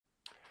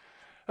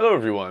Hello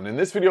everyone, in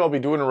this video I'll be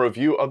doing a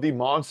review of the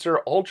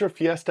Monster Ultra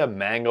Fiesta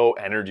Mango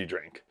Energy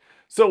Drink.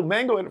 So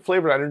mango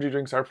flavored energy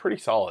drinks are pretty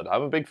solid.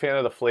 I'm a big fan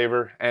of the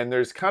flavor and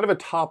there's kind of a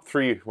top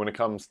three when it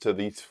comes to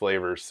these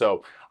flavors.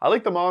 So I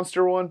like the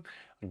Monster one.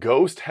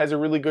 Ghost has a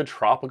really good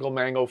tropical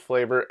mango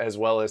flavor as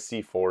well as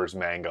C4's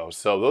mango.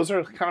 So those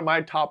are kind of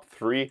my top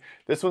three.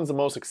 This one's the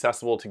most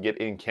accessible to get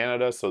in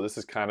Canada, so this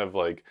is kind of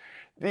like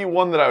the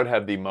one that I would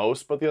have the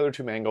most, but the other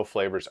two mango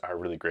flavors are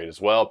really great as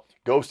well.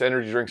 Ghost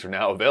energy drinks are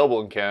now available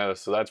in Canada,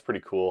 so that's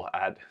pretty cool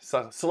at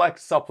select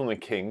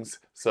Supplement Kings.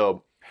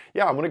 So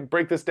yeah, I'm gonna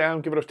break this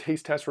down, give it a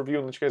taste test review,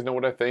 and let you guys know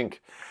what I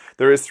think.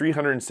 There is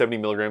 370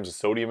 milligrams of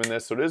sodium in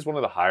this, so it is one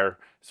of the higher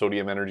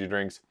sodium energy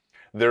drinks.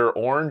 Their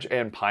orange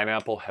and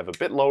pineapple have a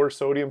bit lower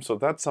sodium, so if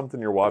that's something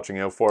you're watching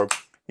out for,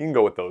 you can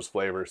go with those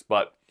flavors.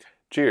 But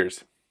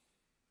cheers.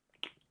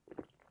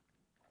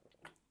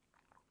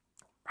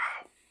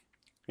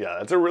 Yeah,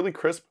 that's a really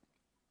crisp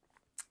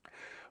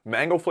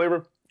mango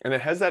flavor, and it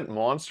has that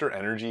Monster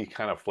Energy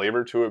kind of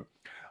flavor to it.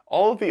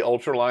 All of the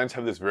Ultra lines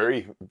have this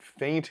very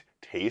faint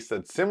taste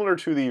that's similar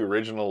to the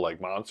original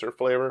like Monster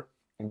flavor,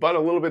 but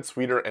a little bit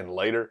sweeter and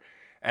lighter,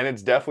 and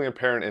it's definitely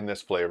apparent in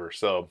this flavor.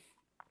 So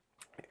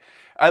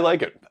I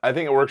like it. I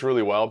think it works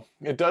really well.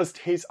 It does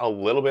taste a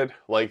little bit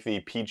like the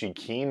Peachy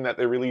Keen that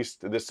they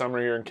released this summer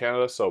here in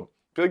Canada. So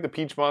I feel like the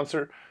Peach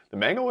Monster, the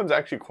mango one's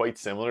actually quite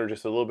similar,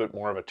 just a little bit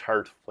more of a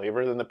tart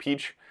flavor than the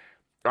peach.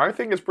 I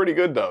think it's pretty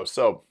good though.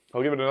 So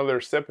I'll give it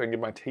another sip and give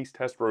my taste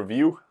test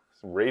review,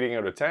 some rating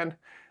out of 10.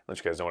 Let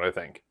you guys know what I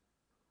think.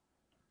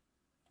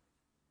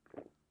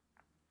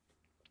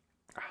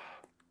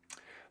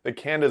 The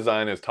can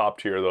design is top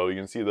tier though. You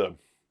can see the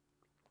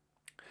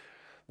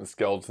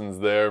skeletons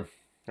there.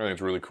 I think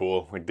it's really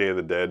cool, like Day of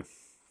the Dead.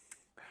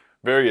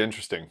 Very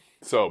interesting.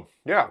 So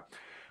yeah,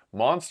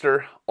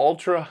 Monster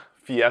Ultra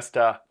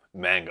Fiesta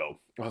Mango.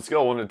 On a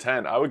scale of 1 to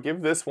 10, I would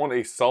give this one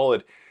a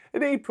solid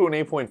an 8 to an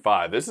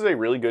 8.5. This is a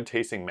really good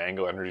tasting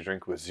mango energy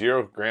drink with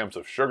 0 grams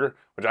of sugar,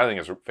 which I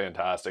think is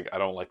fantastic. I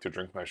don't like to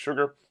drink my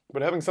sugar,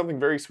 but having something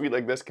very sweet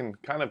like this can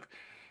kind of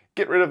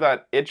get rid of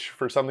that itch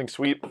for something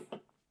sweet,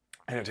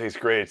 and it tastes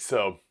great.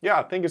 So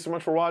yeah, thank you so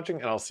much for watching,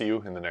 and I'll see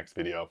you in the next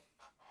video.